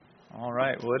All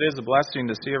right. Well, it is a blessing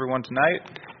to see everyone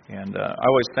tonight, and I'm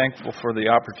always thankful for the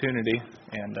opportunity,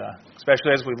 and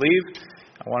especially as we leave,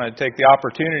 I want to take the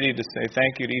opportunity to say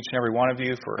thank you to each and every one of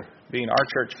you for being our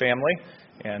church family,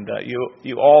 and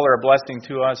you all are a blessing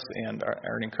to us and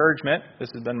are an encouragement.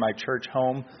 This has been my church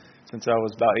home since I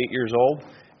was about 8 years old,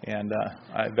 and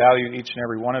I value each and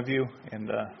every one of you and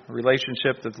the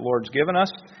relationship that the Lord's given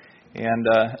us. And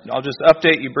I'll just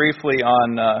update you briefly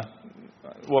on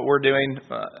what we're doing.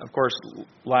 Of course,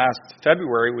 last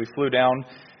February we flew down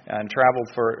and traveled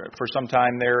for some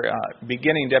time there.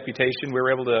 Beginning deputation, we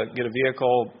were able to get a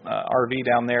vehicle, RV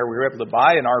down there. We were able to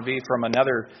buy an RV from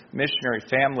another missionary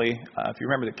family. If you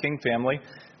remember the King family,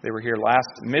 they were here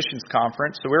last missions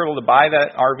conference. So we were able to buy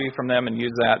that RV from them and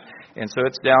use that. And so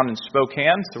it's down in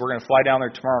Spokane. So we're going to fly down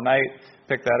there tomorrow night,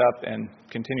 pick that up, and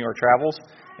continue our travels.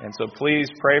 And so please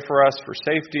pray for us for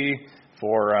safety,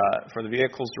 for the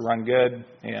vehicles to run good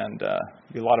and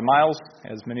be a lot of miles,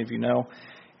 as many of you know,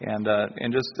 and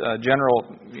just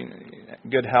general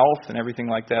good health and everything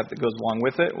like that goes along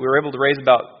with it. We were able to raise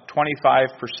about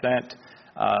 25%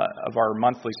 of our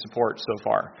monthly support so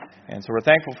far, and so we're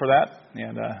thankful for that.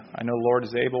 And I know the Lord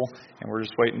is able, and we're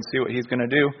just waiting to see what He's going to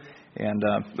do. And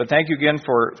but thank you again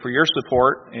for your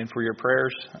support and for your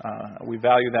prayers. We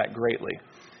value that greatly.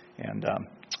 And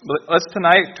let's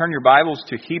tonight turn your Bibles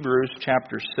to Hebrews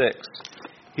chapter 6.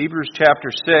 Hebrews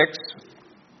chapter 6.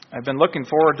 I've been looking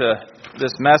forward to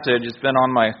this message. It's been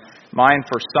on my mind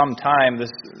for some time.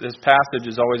 This passage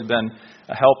has always been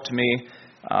a help to me.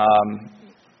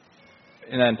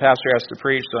 And then Pastor asked to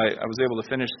preach, so I was able to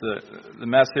finish the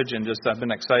message, and just I've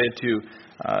been excited to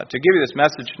give you this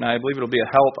message tonight. I believe it'll be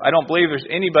a help. I don't believe there's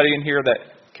anybody in here that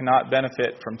cannot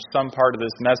benefit from some part of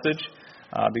this message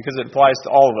because it applies to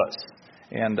all of us.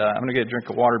 And I'm going to get a drink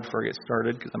of water before I get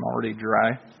started because I'm already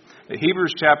dry. But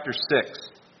Hebrews chapter 6.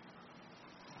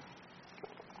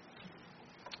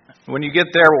 When you get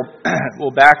there,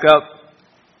 we'll back up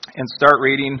and start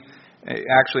reading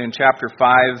actually in chapter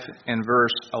 5 and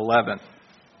verse 11.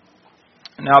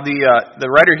 Now the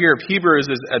writer here of Hebrews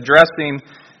is addressing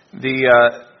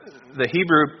the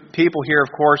Hebrew people here,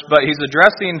 of course, but he's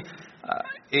addressing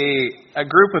a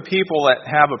group of people that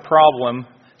have a problem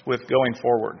with going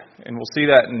forward. And we'll see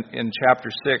that in chapter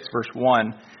 6, verse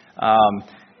 1.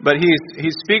 But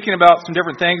he's speaking about some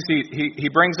different things. He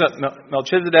brings up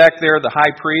Melchizedek there, the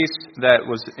high priest that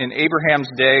was in Abraham's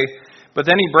day. But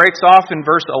then he breaks off in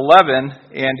verse 11,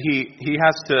 and he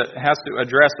has to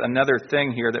address another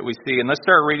thing here that we see. And let's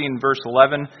start reading verse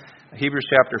 11, Hebrews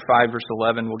chapter 5, verse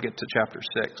 11. We'll get to chapter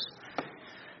 6.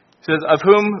 It says, "Of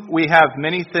whom we have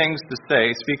many things to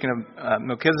say," speaking of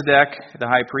Melchizedek, the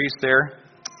high priest there,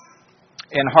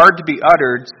 "and hard to be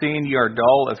uttered, seeing ye are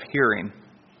dull of hearing.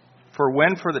 For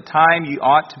when for the time ye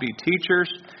ought to be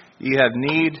teachers, ye have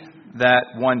need that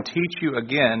one teach you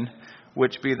again,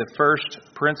 which be the first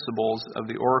principles of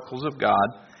the oracles of God,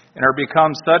 and are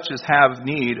become such as have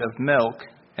need of milk,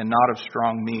 and not of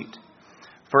strong meat.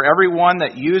 For every one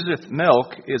that useth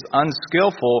milk is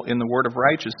unskillful in the word of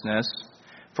righteousness,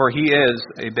 for he is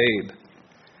a babe.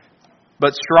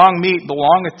 But strong meat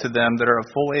belongeth to them that are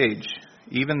of full age,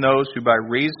 even those who by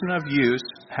reason of use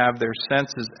have their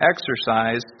senses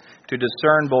exercised to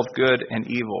discern both good and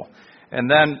evil." And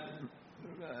then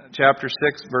chapter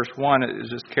 6, verse 1, it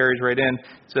just carries right in.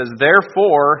 It says,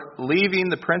 "Therefore, leaving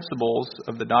the principles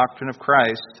of the doctrine of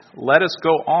Christ, let us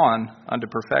go on unto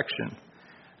perfection,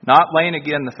 not laying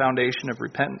again the foundation of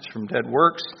repentance from dead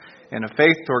works, and of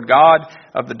faith toward God,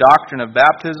 of the doctrine of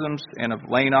baptisms, and of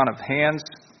laying on of hands,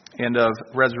 and of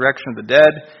resurrection of the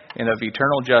dead, and of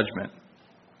eternal judgment."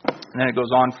 And then it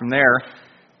goes on from there,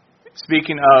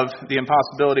 speaking of the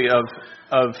impossibility of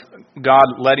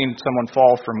God letting someone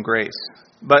fall from grace.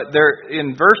 But there,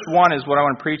 in verse 1 is what I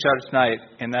want to preach out tonight,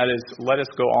 and that is, let us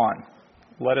go on.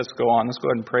 Let us go on. Let's go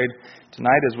ahead and pray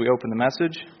tonight as we open the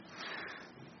message.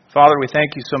 Father, we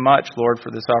thank you so much, Lord,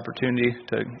 for this opportunity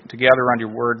to gather around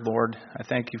your word, Lord. I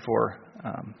thank you for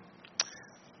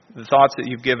the thoughts that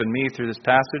you've given me through this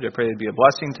passage. I pray it'd be a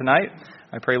blessing tonight.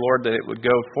 I pray, Lord, that it would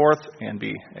go forth and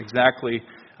be exactly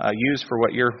used for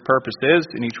what your purpose is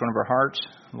in each one of our hearts,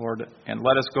 Lord. And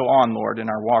let us go on, Lord, in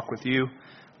our walk with you.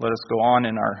 Let us go on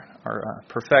in our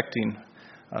perfecting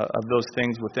of those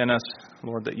things within us,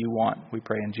 Lord, that you want. We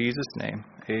pray in Jesus' name.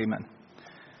 Amen.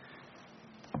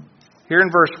 Here in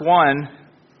verse 1,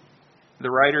 the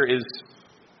writer is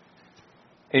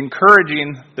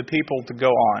encouraging the people to go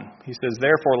on. He says,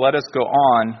 "Therefore, let us go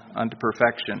on unto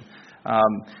perfection."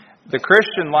 The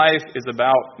Christian life is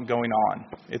about going on.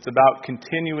 It's about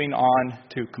continuing on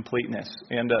to completeness.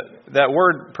 And that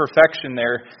word perfection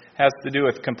there has to do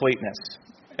with completeness.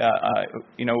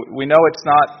 We know it's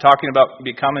not talking about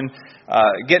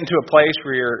getting to a place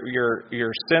where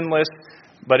you're sinless,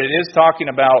 but it is talking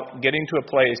about getting to a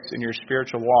place in your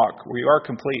spiritual walk where you are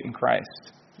complete in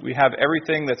Christ. We have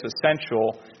everything that's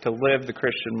essential to live the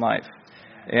Christian life.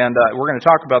 And we're going to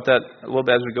talk about that a little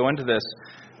bit as we go into this.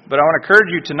 But I want to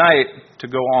encourage you tonight to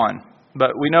go on.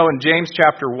 But we know in James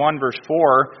chapter 1, verse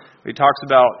 4, he talks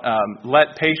about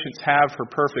let patience have her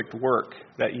perfect work,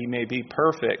 that ye may be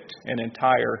perfect and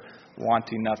entire,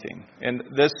 wanting nothing. And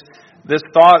this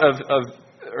thought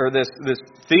this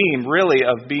theme really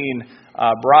of being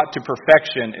brought to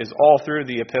perfection is all through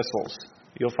the epistles.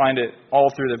 You'll find it all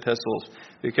through the epistles,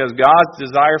 because God's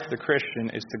desire for the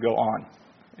Christian is to go on,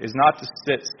 is not to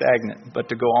sit stagnant, but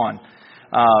to go on.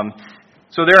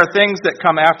 So there are things that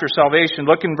come after salvation.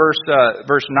 Look in verse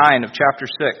 9 of chapter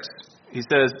 6. He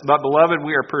says, "But beloved,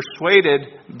 we are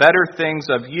persuaded better things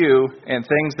of you, and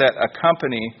things that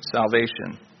accompany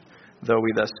salvation, though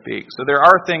we thus speak." So there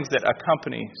are things that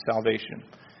accompany salvation.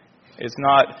 It's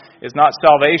not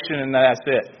salvation and that's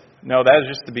it. No, that is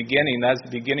just the beginning. That is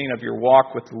the beginning of your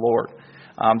walk with the Lord.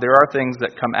 There are things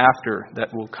that come after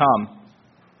that will come.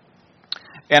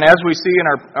 And as we see in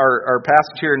our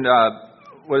passage here in,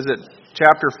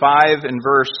 chapter 5 and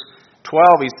verse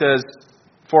 12, he says,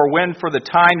 "For when for the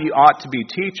time you ought to be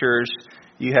teachers,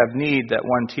 you have need that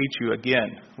one teach you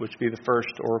again," which be the first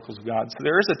oracles of God. So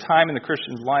there is a time in the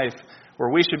Christian's life where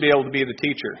we should be able to be the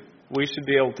teacher. We should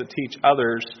be able to teach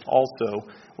others also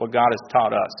what God has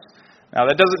taught us. Now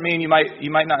that doesn't mean you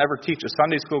might not ever teach a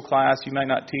Sunday school class, you might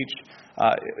not teach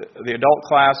the adult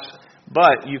class,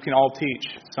 but you can all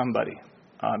teach somebody.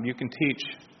 You can teach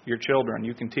your children,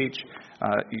 you can teach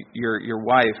your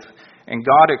wife. And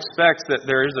God expects that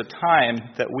there is a time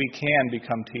that we can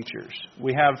become teachers.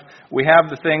 We have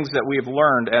the things that we have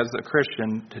learned as a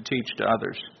Christian to teach to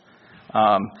others.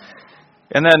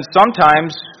 And then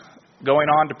sometimes going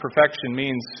on to perfection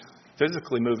means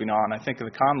physically moving on. I think of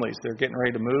the Conleys; they're getting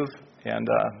ready to move, and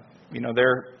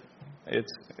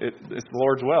it's the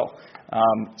Lord's will.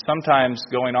 Sometimes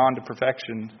going on to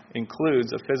perfection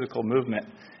includes a physical movement,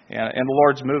 and the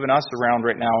Lord's moving us around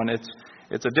right now, and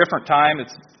it's a different time.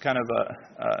 It's kind of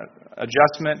a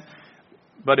adjustment,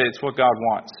 but it's what God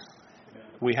wants.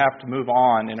 We have to move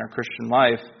on in our Christian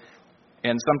life,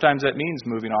 and sometimes that means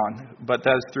moving on, but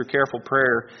that is through careful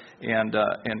prayer and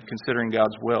considering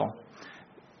God's will.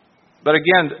 But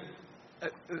again,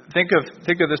 think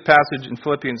of this passage in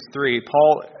Philippians 3.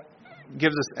 Paul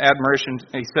gives us admiration.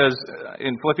 He says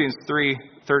in Philippians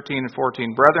 3:13 and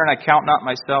 14, "Brethren, I count not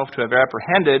myself to have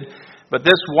apprehended, but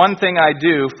this one thing I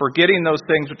do, forgetting those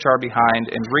things which are behind,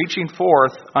 and reaching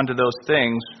forth unto those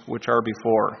things which are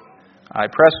before. I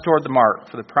press toward the mark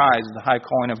for the prize of the high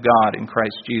calling of God in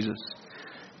Christ Jesus."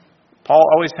 Paul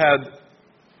always had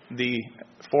the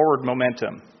forward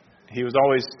momentum. He was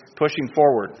always pushing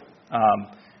forward.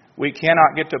 We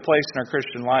cannot get to a place in our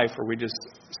Christian life where we just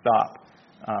stop.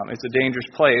 It's a dangerous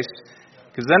place,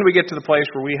 because then we get to the place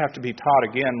where we have to be taught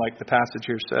again, like the passage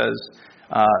here says.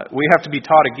 We have to be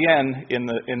taught again in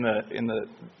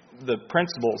the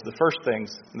principles, the first things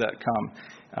that come.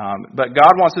 But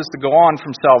God wants us to go on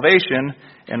from salvation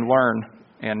and learn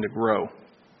and to grow.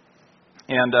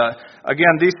 And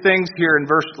again, these things here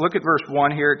look at verse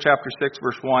 1 here, chapter 6,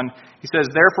 verse 1. He says,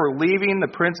 "Therefore, leaving the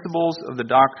principles of the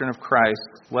doctrine of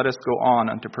Christ, let us go on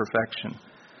unto perfection."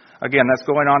 Again, that's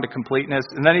going on to completeness.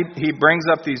 And then he brings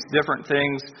up these different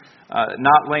things,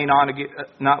 not laying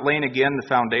again the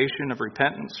foundation of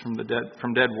repentance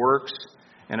from dead works,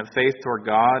 and of faith toward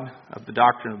God, of the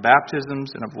doctrine of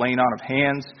baptisms, and of laying on of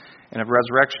hands, and of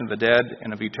resurrection of the dead,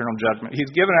 and of eternal judgment.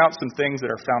 He's given out some things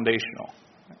that are foundational.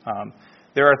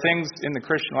 There are things in the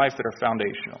Christian life that are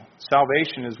foundational.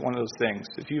 Salvation is one of those things.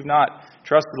 If you've not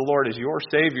trusted the Lord as your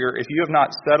Savior, if you have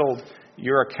not settled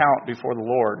your account before the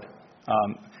Lord,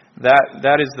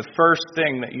 that is the first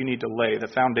thing that you need to lay, the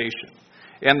foundation.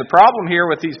 And the problem here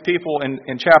with these people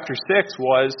in chapter 6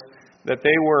 was that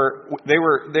they were,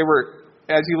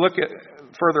 as you look at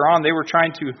further on, they were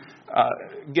trying to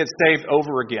get saved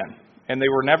over again, and they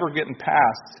were never getting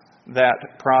past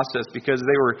that process, because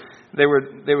they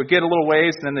would get a little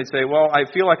ways and then they'd say, "Well, I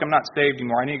feel like I'm not saved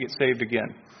anymore. I need to get saved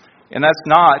again." And that's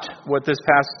not what this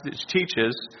passage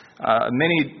teaches.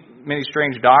 Many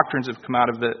strange doctrines have come out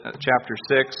of the chapter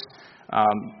 6.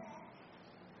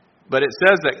 But it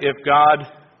says that if God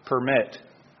permit,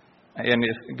 and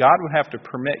if God would have to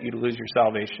permit you to lose your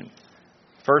salvation,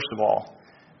 first of all.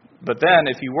 But then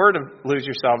if you were to lose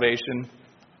your salvation,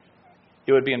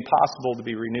 it would be impossible to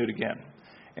be renewed again.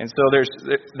 And so there's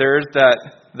that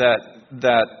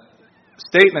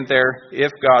statement there,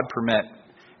 if God permit.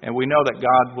 And we know that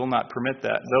God will not permit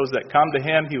that. Those that come to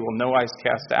Him, He will no wise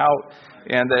cast out.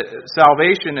 And that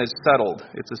salvation is settled.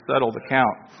 It's a settled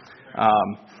account.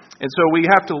 And so we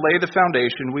have to lay the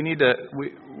foundation. We need to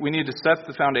set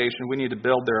the foundation. We need to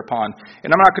build thereupon.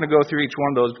 And I'm not going to go through each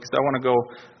one of those because I want to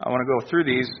go through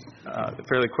these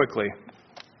fairly quickly.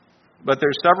 But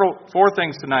there's four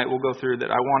things tonight we'll go through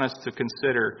that I want us to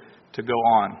consider to go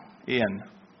on in.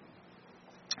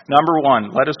 Number one,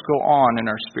 let us go on in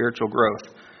our spiritual growth.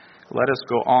 Let us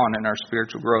go on in our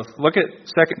spiritual growth. Look at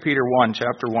 2 Peter 1,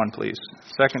 chapter 1, please.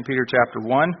 2 Peter chapter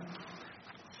 1.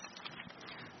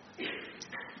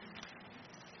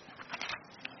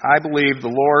 I believe the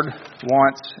Lord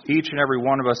wants each and every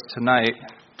one of us tonight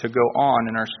to go on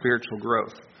in our spiritual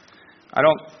growth. I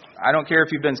don't care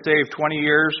if you've been saved 20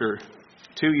 years or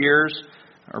 2 years,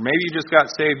 or maybe you just got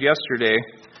saved yesterday.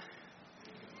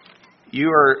 You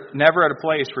are never at a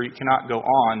place where you cannot go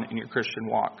on in your Christian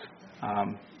walk.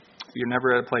 You're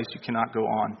never at a place you cannot go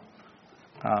on.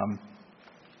 2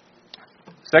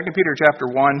 Peter chapter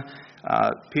 1,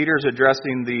 Peter's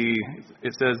addressing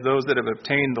it says, those that have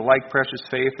obtained the like precious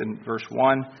faith in verse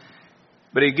 1.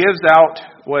 But he gives out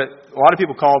what a lot of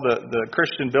people call the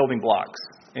Christian building blocks.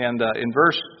 And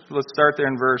let's start there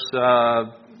in verse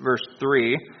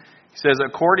 3. He says,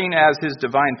 according as His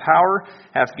divine power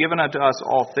hath given unto us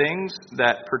all things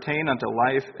that pertain unto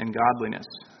life and godliness,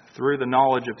 through the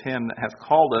knowledge of Him that hath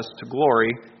called us to glory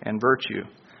and virtue.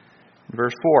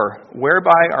 Verse 4,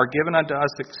 whereby are given unto us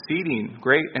exceeding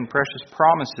great and precious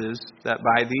promises, that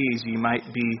by these ye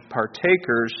might be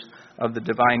partakers of the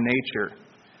divine nature,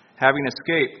 having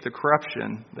escaped the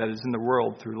corruption that is in the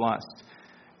world through lust.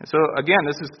 And so again,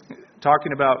 this is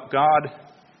talking about God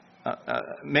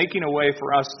making a way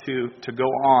for us to go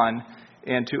on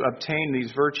and to obtain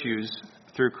these virtues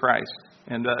through Christ.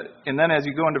 And then as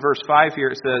you go into verse 5 here,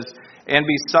 it says, and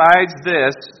besides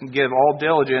this, give all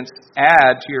diligence,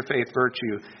 add to your faith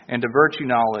virtue, and to virtue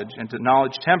knowledge, and to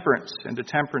knowledge temperance, and to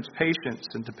temperance patience,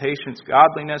 and to patience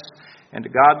godliness, and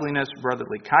to godliness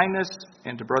brotherly kindness,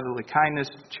 and to brotherly kindness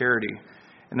charity.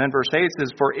 And then verse 8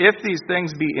 says, for if these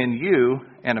things be in you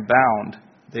and abound,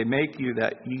 they make you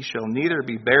that ye shall neither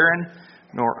be barren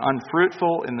nor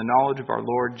unfruitful in the knowledge of our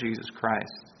Lord Jesus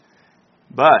Christ.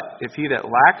 But if he that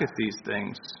lacketh these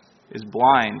things is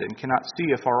blind and cannot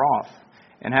see afar off,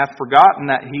 and hath forgotten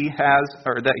that he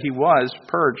was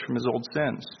purged from his old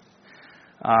sins.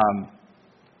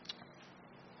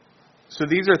 So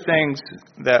these are things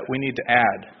that we need to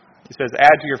add. He says,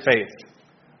 add to your faith.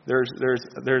 There's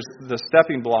the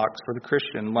stepping blocks for the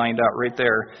Christian lined out right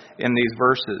there in these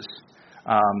verses.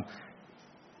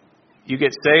 You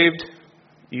get saved,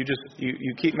 you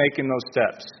keep making those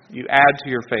steps. You add to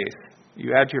your faith.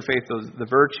 You add to your faith the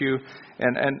virtue,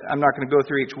 and I'm not going to go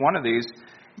through each one of these,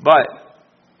 but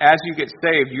as you get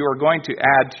saved, you are going to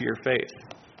add to your faith.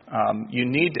 You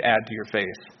need to add to your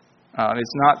faith.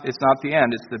 It's not the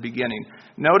end; it's the beginning.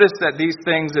 Notice that these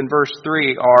things in verse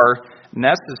 3 are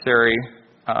necessary.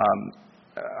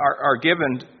 Are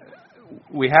given.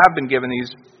 We have been given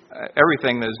these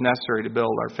everything that is necessary to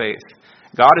build our faith.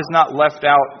 God has not left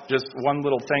out just one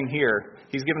little thing here.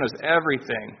 He's given us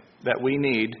everything that we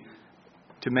need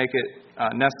to make it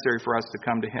necessary for us to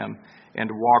come to Him and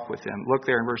to walk with Him. Look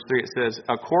there in verse 3, it says,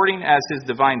 according as His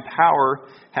divine power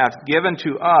hath given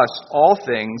to us all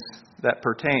things that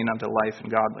pertain unto life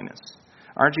and godliness.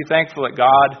 Aren't you thankful that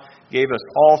God gave us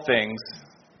all things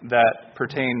that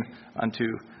pertain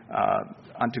unto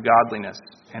godliness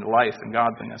and life and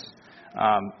godliness?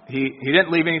 He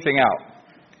didn't leave anything out.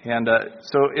 And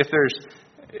so if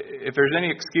there's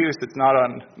any excuse, it's not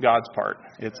on God's part.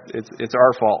 It's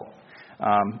our fault.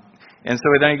 And so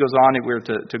then he goes on, we're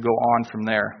to go on from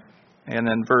there. And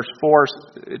then verse 4,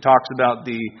 it talks about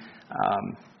the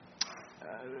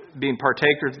being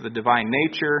partakers of the divine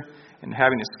nature and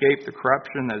having escaped the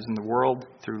corruption that is in the world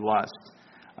through lust.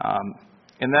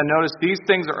 And then notice these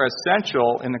things are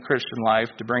essential in the Christian life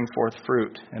to bring forth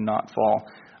fruit and not fall.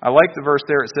 I like the verse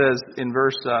there. It says in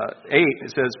verse 8,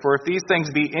 it says, for if these things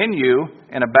be in you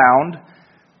and abound,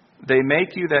 they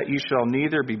make you that you shall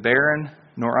neither be barren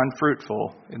nor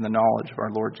unfruitful in the knowledge of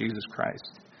our Lord Jesus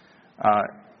Christ.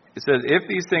 It says, if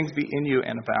these things be in you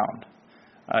and abound.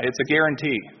 It's a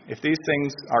guarantee. If these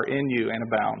things are in you and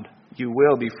abound, you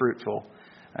will be fruitful.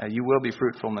 You will be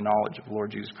fruitful in the knowledge of the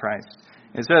Lord Jesus Christ.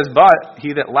 It says, but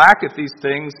he that lacketh these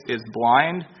things is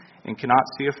blind and cannot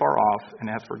see afar off, and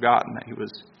hath forgotten that he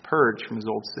was purged from his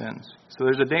old sins. So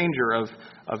there's a danger of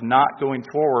not going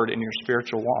forward in your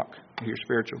spiritual walk, your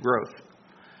spiritual growth.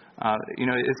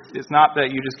 It's not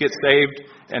that you just get saved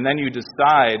and then you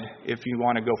decide if you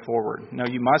want to go forward. No,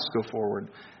 you must go forward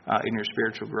in your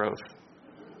spiritual growth.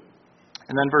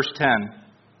 And then verse 10.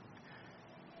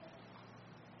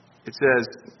 It says,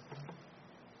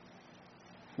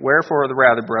 "Wherefore, the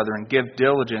rather, brethren, give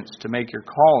diligence to make your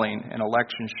calling and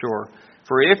election sure.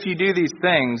 For if you do these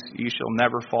things, you shall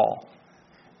never fall."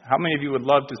 How many of you would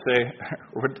love to say,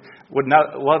 would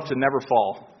not love to never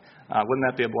fall? Wouldn't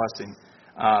that be a blessing?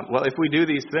 Well, if we do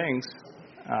these things,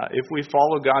 if we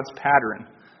follow God's pattern,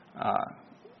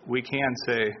 we can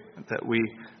say that we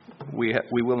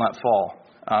will not fall.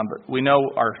 But we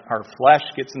know our flesh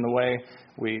gets in the way.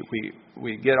 We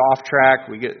get off track.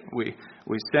 We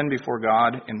sin before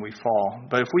God and we fall.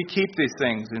 But if we keep these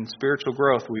things in spiritual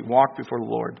growth, we walk before the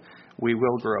Lord, we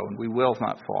will grow and we will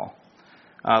not fall.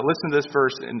 Listen to this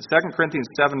verse in 2 Corinthians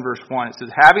 7, verse 1. It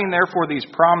says, "Having therefore these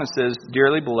promises,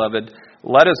 dearly beloved,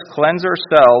 let us cleanse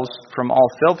ourselves from all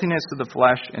filthiness of the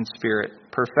flesh and spirit,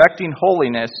 perfecting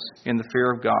holiness in the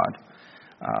fear of God."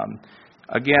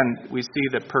 Again, we see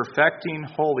that perfecting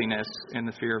holiness in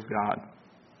the fear of God.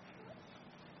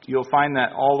 You'll find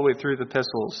that all the way through the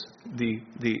epistles, the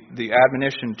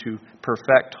admonition to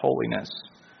perfect holiness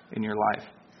in your life.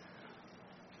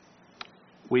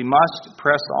 We must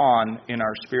press on in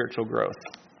our spiritual growth.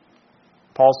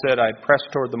 Paul said, "I press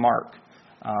toward the mark."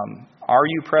 Are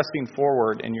you pressing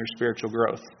forward in your spiritual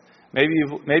growth? Maybe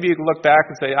you can look back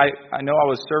and say, I know I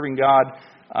was serving God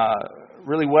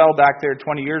really well back there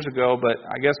 20 years ago, but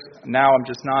I guess now I'm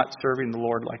just not serving the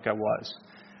Lord like I was.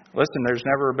 Listen, there's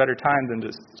never a better time than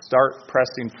to start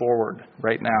pressing forward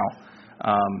right now.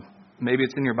 Maybe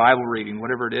it's in your Bible reading,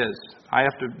 whatever it is. I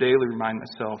have to daily remind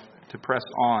myself to press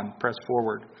on, press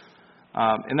forward.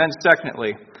 And then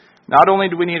secondly, not only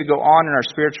do we need to go on in our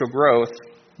spiritual growth,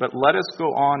 but let us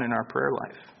go on in our prayer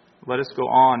life. Let us go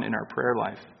on in our prayer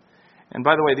life. And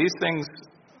by the way, these things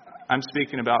I'm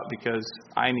speaking about because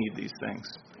I need these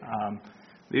things.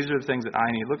 These are the things that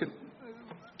I need.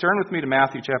 Turn with me to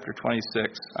Matthew chapter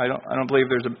 26. I don't believe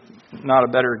there's not a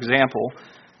better example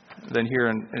than here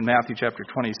in Matthew chapter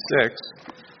 26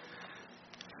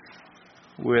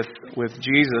 with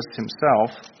Jesus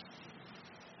himself.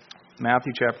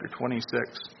 Matthew chapter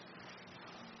 26.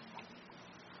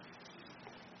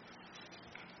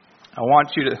 I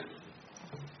want you to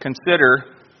consider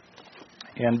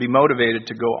and be motivated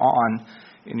to go on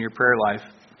in your prayer life.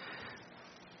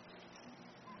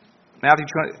 Matthew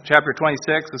chapter 26,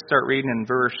 let's start reading in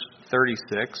verse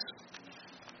 36.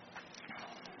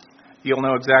 You'll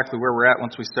know exactly where we're at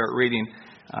once we start reading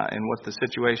and what the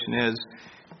situation is.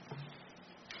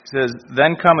 It says,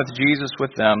 "Then cometh Jesus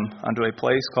with them unto a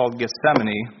place called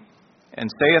Gethsemane,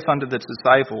 and saith unto the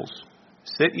disciples,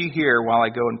 Sit ye here while I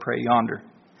go and pray yonder.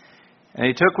 And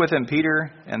he took with him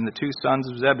Peter and the two sons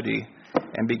of Zebedee,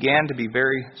 and began to be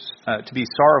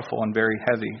sorrowful and very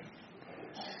heavy.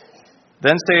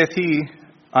 Then saith he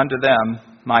unto them,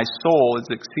 My soul is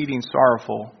exceeding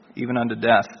sorrowful, even unto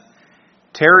death.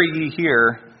 Tarry ye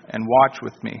here, and watch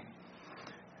with me."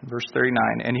 Verse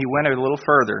 39, "And he went a little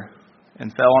further,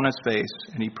 and fell on his face,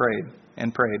 and he prayed,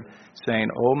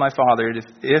 saying, O my Father,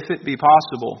 if it be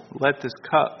possible, let this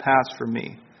cup pass from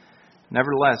me.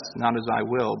 Nevertheless, not as I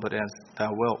will, but as thou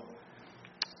wilt.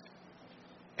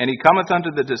 And he cometh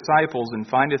unto the disciples, and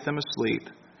findeth them asleep,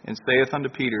 and saith unto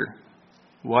Peter,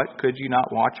 What, could ye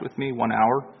not watch with me 1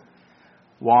 hour?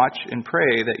 Watch and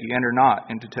pray that ye enter not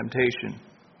into temptation.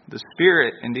 The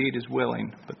spirit indeed is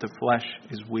willing, but the flesh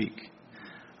is weak."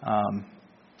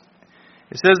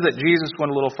 It says that Jesus went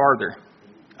a little farther.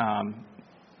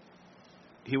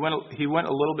 He went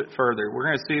a little bit further. We're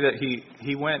going to see that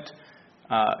he went.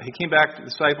 He came back to the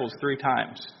disciples 3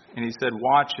 times, and he said,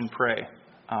 "Watch and pray."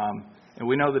 And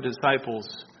we know the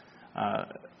disciples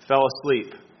fell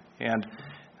asleep. And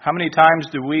how many times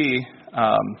do we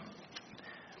fall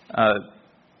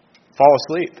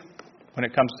asleep when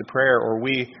it comes to prayer, or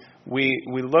we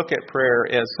look at prayer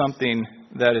as something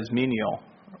that is menial?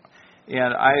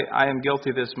 And I am guilty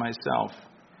of this myself.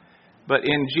 But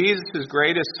in Jesus'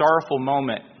 greatest sorrowful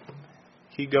moment,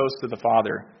 he goes to the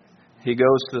Father. He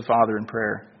goes to the Father in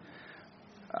prayer.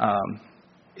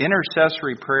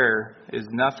 Intercessory prayer is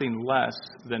nothing less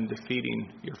than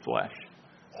defeating your flesh.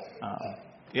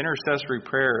 Intercessory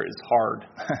prayer is hard.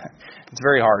 It's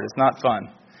very hard. It's not fun.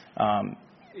 And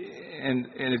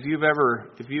if you've ever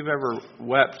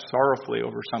wept sorrowfully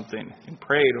over something and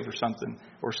prayed over something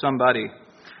or somebody,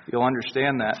 you'll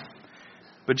understand that.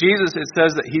 But Jesus, it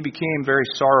says that he became very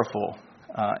sorrowful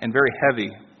and very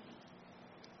heavy.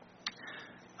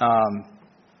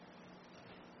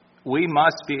 We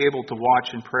must be able to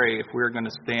watch and pray if we're going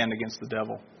to stand against the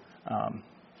devil.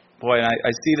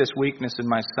 I see this weakness in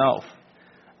myself.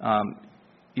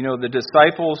 The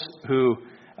disciples who,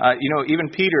 even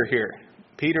Peter here.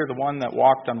 Peter, the one that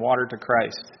walked on water to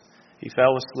Christ, he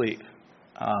fell asleep.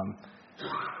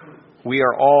 We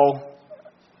are all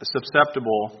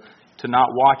susceptible to not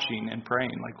watching and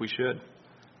praying like we should.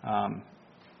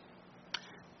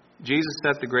 Jesus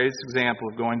set the greatest example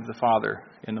of going to the Father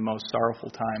in the most sorrowful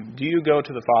time. Do you go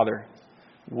to the Father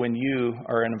when you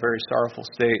are in a very sorrowful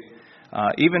state?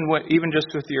 Even just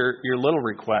with your little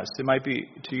request. It might be,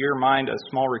 to your mind, a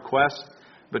small request,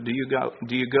 but do you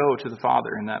go to the Father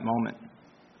in that moment?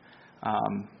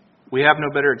 We have no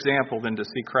better example than to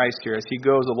see Christ here as he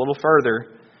goes a little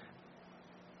further.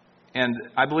 And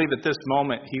I believe at this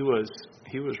moment he was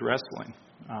wrestling.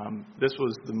 This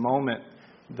was the moment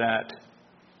that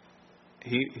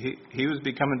he was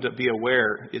becoming to be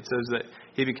aware. It says that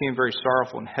he became very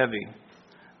sorrowful and heavy.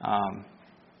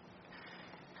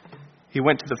 He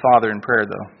went to the Father in prayer,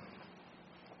 though.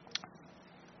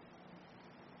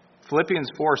 Philippians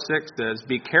 4:6 says,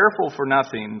 "Be careful for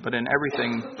nothing, but in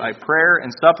everything by prayer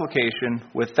and supplication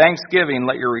with thanksgiving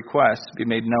let your requests be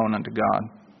made known unto God."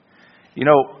 You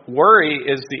know, worry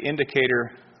is the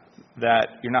indicator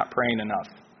that you're not praying enough.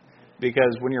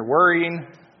 Because when you're worrying,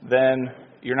 then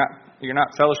you're not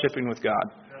fellowshipping with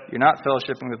God. You're not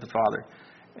fellowshipping with the Father.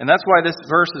 And that's why this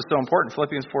verse is so important,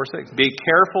 Philippians 4:6. "Be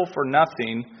careful for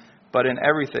nothing, but in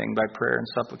everything by prayer and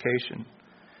supplication."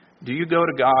 Do you go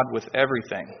to God with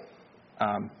everything?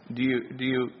 Do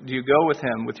you go with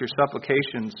him with your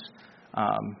supplications,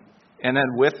 and then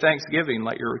with thanksgiving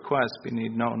let your requests be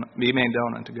made known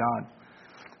unto God?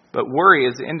 But worry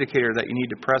is the indicator that you need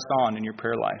to press on in your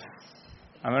prayer life.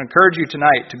 I'm going to encourage you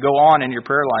tonight to go on in your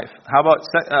prayer life. How about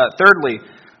thirdly,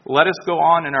 let us go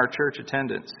on in our church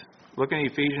attendance. Look in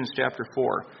Ephesians chapter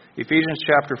 4. Ephesians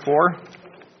chapter 4.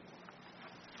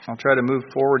 I'll try to move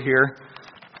forward here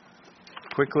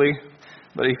quickly.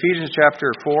 But Ephesians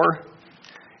chapter 4.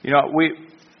 You know, we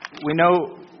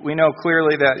know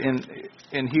clearly that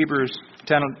in Hebrews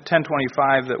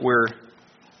 10:25 that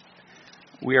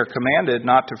we are commanded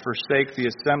not to forsake the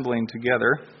assembling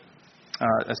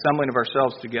of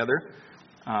ourselves together,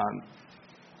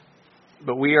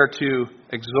 but we are to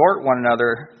exhort one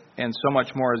another, and so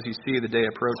much more as you see the day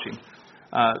approaching.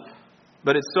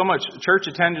 But it's so much. Church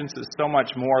attendance is so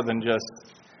much more than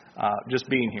just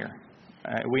being here.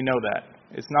 We know that.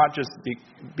 It's not just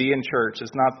be in church.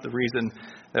 It's not the reason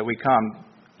that we come,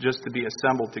 just to be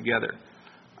assembled together.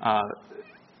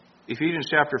 Ephesians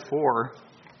chapter 4,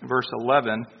 verse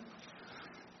 11,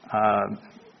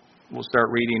 we'll start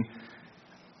reading,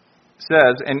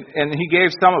 says, And he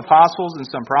gave some apostles and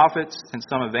some prophets and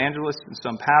some evangelists and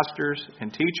some pastors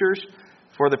and teachers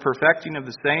for the perfecting of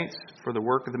the saints, for the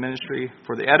work of the ministry,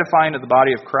 for the edifying of the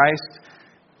body of Christ,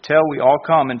 till we all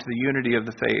come into the unity of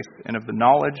the faith and of the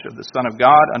knowledge of the Son of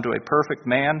God, unto a perfect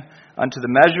man, unto the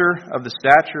measure of the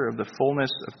stature of the fullness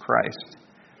of Christ,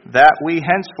 that we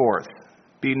henceforth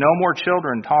be no more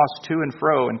children tossed to and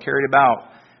fro and carried about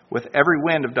with every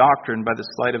wind of doctrine by the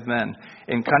sleight of men,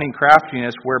 in cunning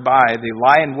craftiness whereby they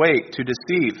lie in wait to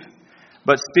deceive,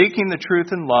 but speaking the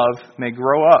truth in love may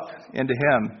grow up into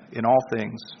him in all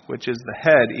things, which is the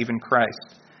head, even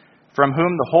Christ, from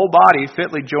whom the whole body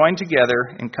fitly joined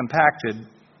together and compacted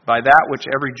by that which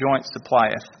every joint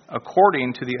supplieth,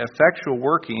 according to the effectual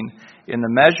working in the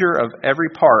measure of every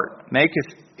part,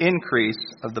 maketh increase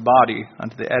of the body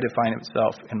unto the edifying of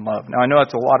itself in love. Now I know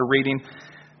that's a lot of reading,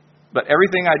 but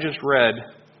everything I just read,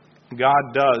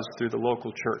 God does through the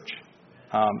local church.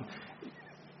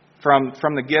 From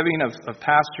the giving of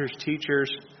pastors,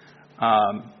 teachers,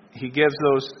 he gives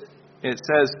those. It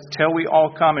says, till we all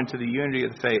come into the unity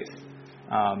of the faith.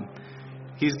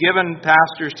 He's given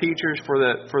pastors, teachers for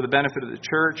the benefit of the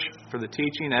church, for the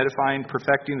teaching, edifying,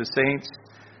 perfecting the saints.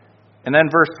 And then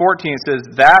verse 14 says,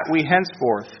 that we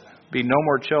henceforth be no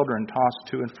more children tossed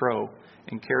to and fro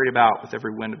and carried about with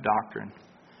every wind of doctrine.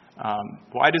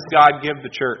 Why does God give the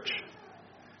church?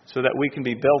 So that we can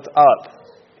be built up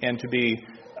and to be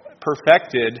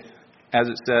perfected, as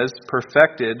it says,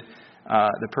 perfected,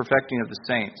 the perfecting of the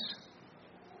saints.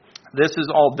 This is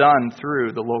all done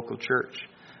through the local church.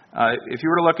 If you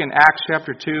were to look in Acts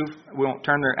chapter 2, we won't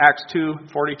turn there, Acts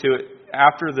 2:42,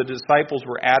 after the disciples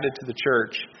were added to the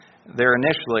church, there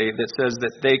initially, that says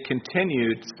that they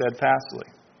continued steadfastly.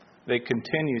 They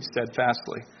continued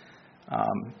steadfastly.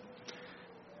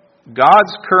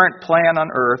 God's current plan on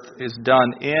earth is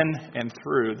done in and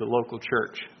through the local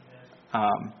church.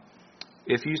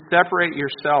 If you separate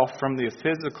yourself from the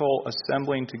physical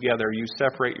assembling together, you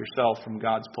separate yourself from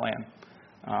God's plan.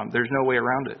 There's no way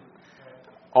around it.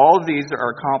 All of these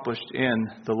are accomplished in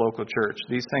the local church.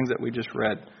 These things that we just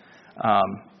read.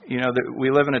 We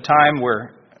live in a time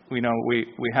where we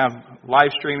have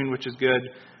live streaming, which is good.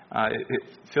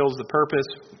 It fills the purpose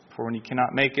for when you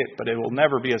cannot make it, but it will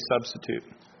never be a substitute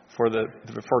for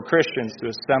Christians to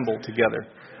assemble together.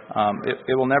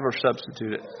 It will never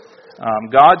substitute it.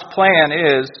 God's plan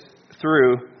is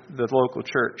through the local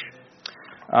church.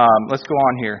 Let's go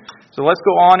on here. So let's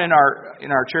go on in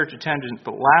our church attendance,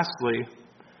 but lastly,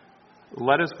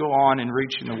 let us go on in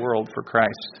reaching the world for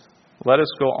Christ. Let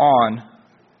us go on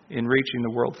in reaching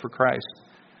the world for Christ.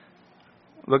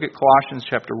 Look at Colossians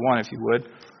chapter 1, if you would.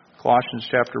 Colossians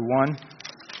chapter 1.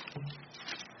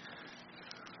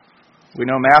 We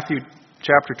know Matthew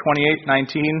chapter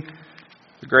 28:19,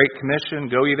 the Great Commission,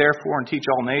 go ye therefore and teach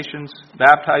all nations,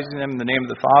 baptizing them in the name of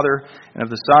the Father and of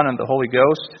the Son and of the Holy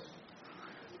Ghost.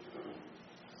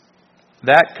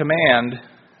 That command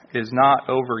is not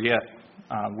over yet.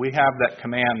 We have that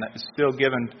command that is still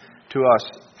given to us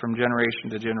from generation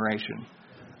to generation.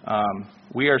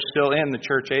 We are still in the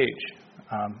church age.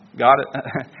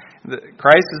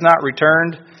 Christ is not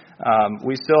returned.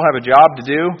 We still have a job to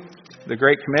do. The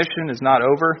Great Commission is not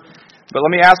over. But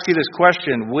let me ask you this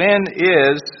question: When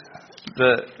is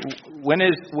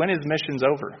missions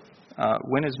over?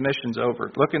 When is missions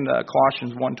over? Look in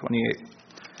Colossians 1:28.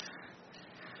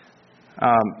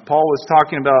 Paul was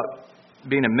talking about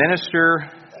being a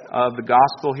minister of the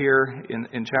gospel here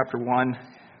in chapter 1.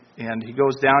 And he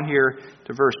goes down here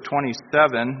to verse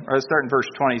 27, or let's start in verse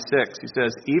 26. He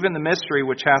says, even the mystery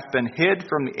which hath been hid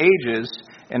from the ages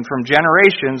and from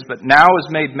generations, but now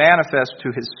is made manifest to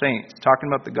his saints.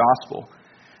 Talking about the gospel.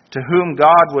 To whom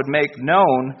God would make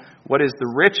known what is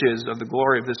the riches of the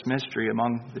glory of this mystery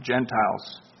among the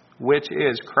Gentiles, which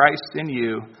is Christ in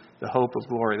you, the hope of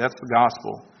glory. That's the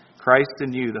gospel. Christ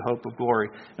in you, the hope of glory.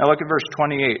 Now look at verse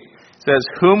 28. It says,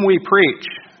 whom we preach.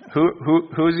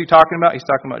 Who is he talking about? He's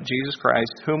talking about Jesus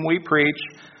Christ, whom we preach,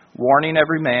 warning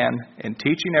every man and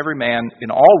teaching every man in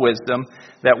all wisdom,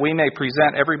 that we may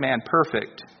present every man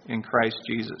perfect in Christ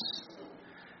Jesus.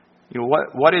 You know,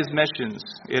 what is missions?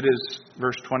 It is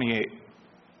verse 28.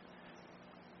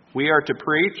 We are to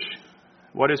preach.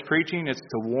 What is preaching? It's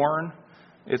to warn.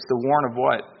 It's to warn of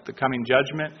what? The coming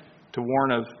judgment. To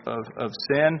warn of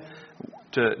sin.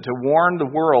 To warn the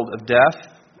world of death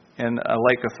and a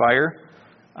lake of fire.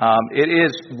 It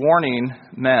is warning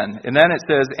men. And then it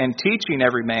says, and teaching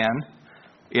every man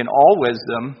in all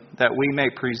wisdom, that we may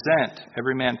present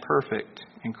every man perfect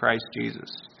in Christ Jesus.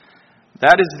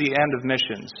 That is the end of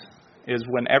missions, is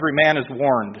when every man is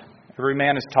warned, every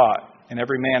man is taught, and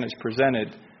every man is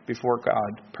presented before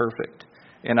God perfect.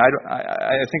 And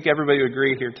I think everybody would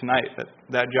agree here tonight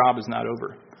that job is not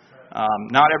over.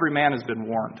 Not every man has been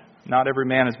warned. Not every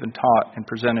man has been taught and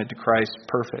presented to Christ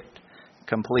perfect,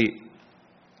 complete.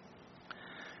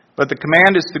 But the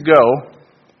command is to go,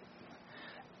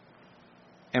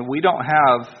 and we don't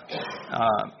have,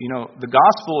 the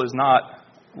gospel is not,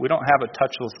 we don't have a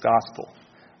touchless gospel.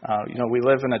 We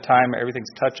live in a time where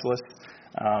everything's touchless.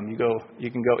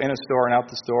 You can go in a store and out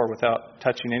the store without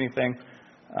touching anything,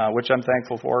 which I'm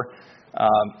thankful for.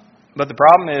 But the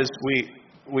problem is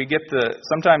we get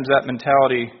sometimes that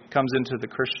mentality comes into the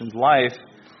Christian's life,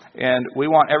 and we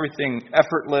want everything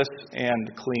effortless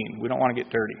and clean. We don't want to get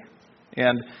dirty.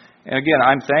 And again,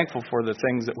 I'm thankful for the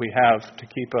things that we have to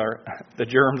keep the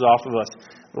germs off of us.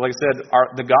 But like I said,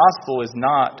 the gospel is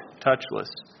not touchless.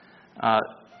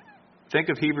 Think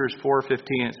of Hebrews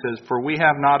 4:15. It says, for we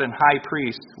have not an high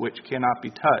priest which cannot be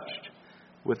touched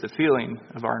with the feeling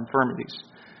of our infirmities,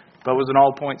 but was in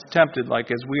all points tempted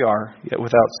like as we are, yet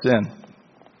without sin.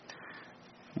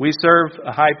 We serve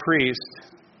a high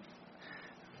priest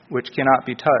which cannot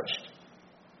be touched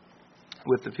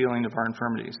with the feeling of our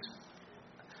infirmities.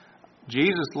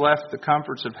 Jesus left the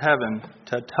comforts of heaven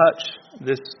to touch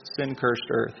this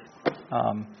sin-cursed earth.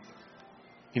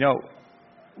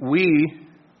 We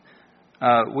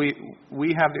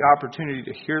have the opportunity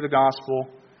to hear the gospel,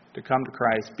 to come to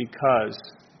Christ because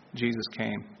Jesus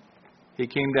came. He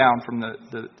came down from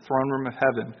the throne room of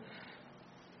heaven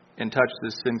and touched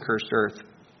this sin-cursed earth.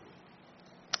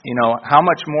 How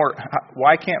much more?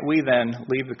 Why can't we then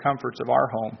leave the comforts of our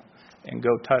home and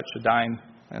go touch a dying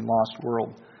and lost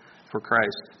world for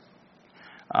Christ?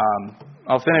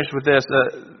 I'll finish with this.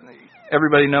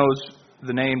 Everybody knows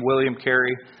the name William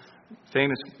Carey,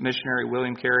 famous missionary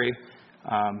William Carey.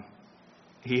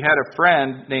 He had a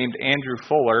friend named Andrew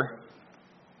Fuller,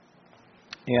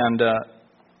 and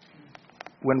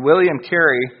when William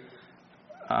Carey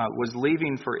was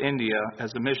leaving for India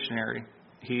as a missionary,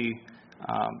 he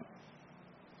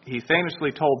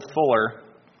famously told Fuller,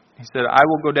 he said, I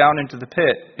will go down into the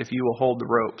pit if you will hold the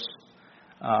ropes.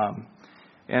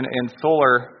 And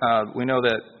Fuller, we know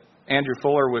that Andrew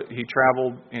Fuller, he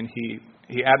traveled and he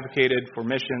advocated for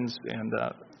missions and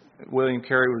William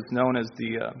Carey was known as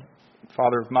the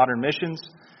father of modern missions.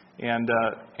 And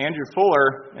Andrew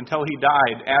Fuller, until he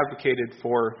died, advocated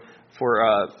for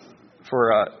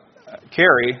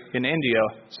Carey in India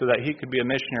so that he could be a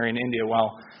missionary in India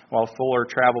while Fuller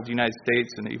traveled the United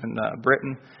States and even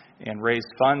Britain and raised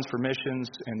funds for missions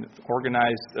and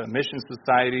organized mission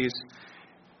societies.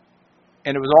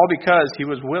 And it was all because he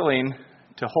was willing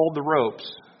to hold the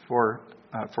ropes for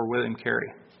William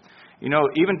Carey. You know,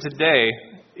 even today,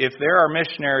 if there are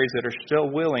missionaries that are still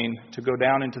willing to go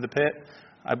down into the pit,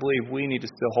 I believe we need to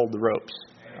still hold the ropes.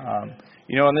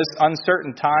 You know, in this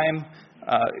uncertain time,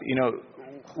 you know,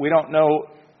 we don't know.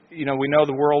 You know, we know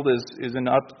the world is in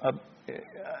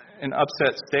an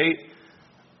upset state,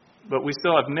 but we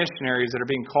still have missionaries that are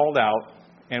being called out,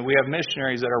 and we have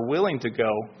missionaries that are willing to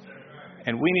go,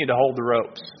 and we need to hold the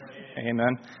ropes.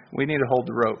 Amen. We need to hold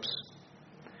the ropes.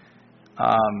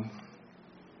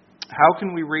 How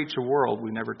can we reach a world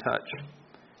we never touch?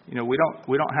 You know, we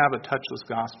don't have a touchless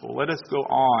gospel. Let us go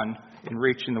on in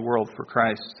reaching the world for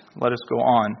Christ. Let us go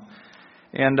on.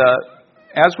 And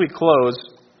as we close,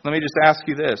 let me just ask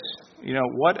you this. You know,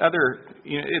 what other?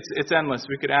 You know, it's endless.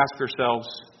 We could ask ourselves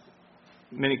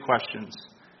many questions.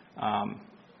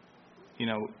 You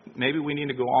know, maybe we need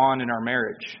to go on in our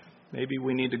marriage. Maybe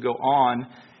we need to go on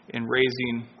in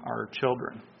raising our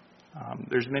children.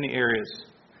 There's many areas.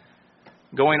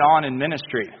 Going on in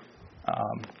ministry.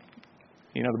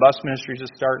 You know, the bus ministry is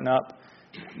just starting up.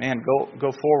 Man,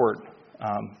 go forward.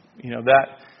 You know,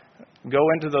 go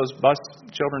into those bus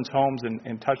children's homes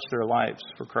and touch their lives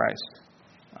for Christ.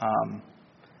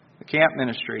 The camp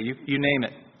ministry, you name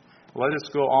it. Let us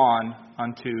go on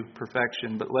unto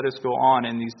perfection, but let us go on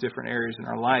in these different areas in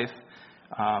our life.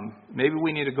 Maybe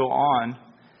we need to go on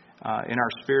in our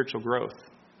spiritual growth.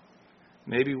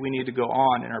 Maybe we need to go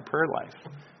on in our prayer life.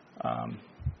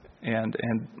 And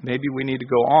maybe we need to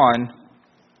go on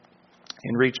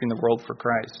in reaching the world for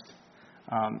Christ.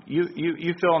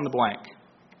 You fill in the blank.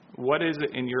 What is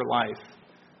it in your life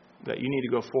that you need to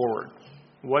go forward?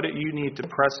 What do you need to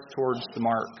press towards the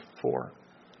mark for?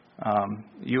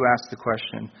 You ask the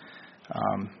question.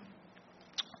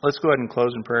 Let's go ahead and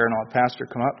close in prayer, and I'll have Pastor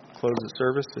come up, close the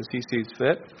service as he sees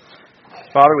fit.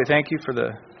 Father, we thank you for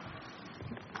the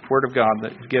Word of God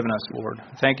that you've given us, Lord.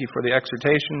 Thank you for the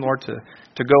exhortation, Lord,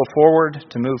 to go forward,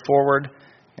 to move forward.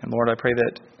 And Lord, I pray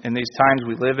that in these times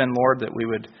we live in, Lord, that we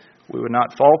would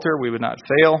not falter, we would not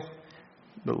fail,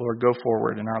 but Lord, go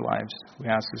forward in our lives. We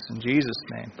ask this in Jesus'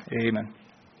 name. Amen.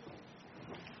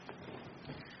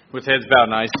 With heads bowed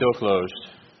and eyes still closed,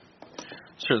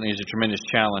 certainly is a tremendous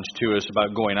challenge to us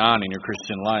about going on in your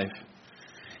Christian life.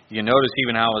 You notice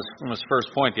even how, from his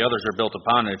first point, the others are built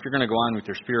upon it. If you're going to go on with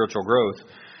your spiritual growth,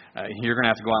 you're going to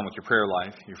have to go on with your prayer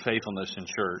life, your faithfulness in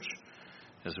church,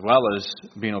 as well as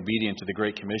being obedient to the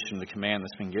Great Commission, the command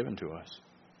that's been given to us.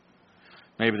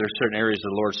 Maybe there's certain areas the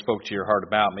Lord spoke to your heart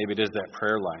about. Maybe it is that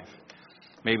prayer life.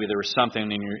 Maybe there was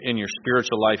something in your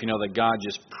spiritual life, you know, that God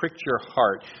just pricked your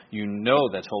heart. You know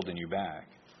that's holding you back.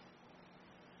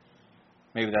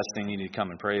 Maybe that's the thing you need to come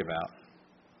and pray about.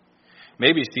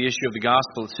 Maybe it's the issue of the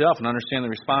gospel itself and understand the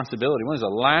responsibility. When was the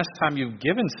last time you've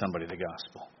given somebody the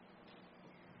gospel?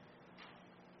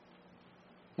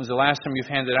 When was the last time you've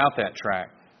handed out that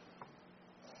tract?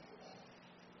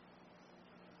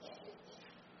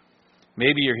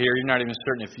 Maybe you're here, you're not even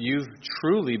certain if you've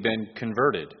truly been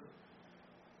converted.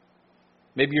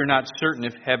 Maybe you're not certain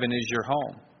if heaven is your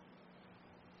home. I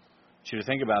want you to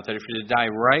think about that. If you were to die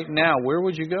right now, where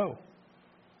would you go?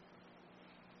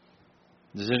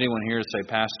 Does anyone here say,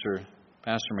 Pastor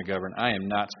McGovern, I am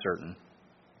not certain.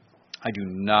 I do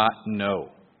not know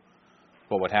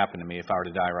what would happen to me if I were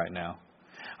to die right now.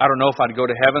 I don't know if I'd go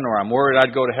to heaven, or I'm worried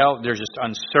I'd go to hell. There's just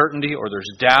uncertainty, or there's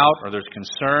doubt, or there's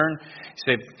concern.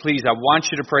 You say, please, I want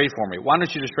you to pray for me. Why don't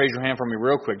you just raise your hand for me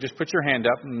real quick? Just put your hand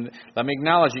up and let me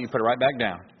acknowledge it. You put it right back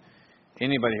down.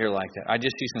 Anybody here like that? I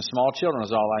just see some small children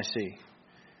is all I see.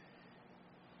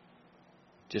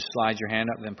 Just slide your hand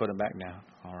up, then put it back down.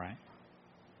 All right.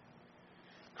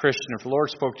 Christian, if the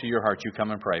Lord spoke to your heart, you come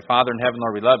and pray. Father in heaven,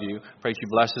 Lord, we love you. Pray that you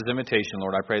bless his invitation,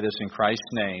 Lord. I pray this in Christ's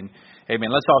name.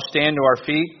 Amen. Let's all stand to our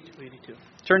feet. 282.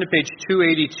 Turn to page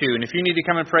 282. And if you need to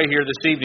come and pray here this evening,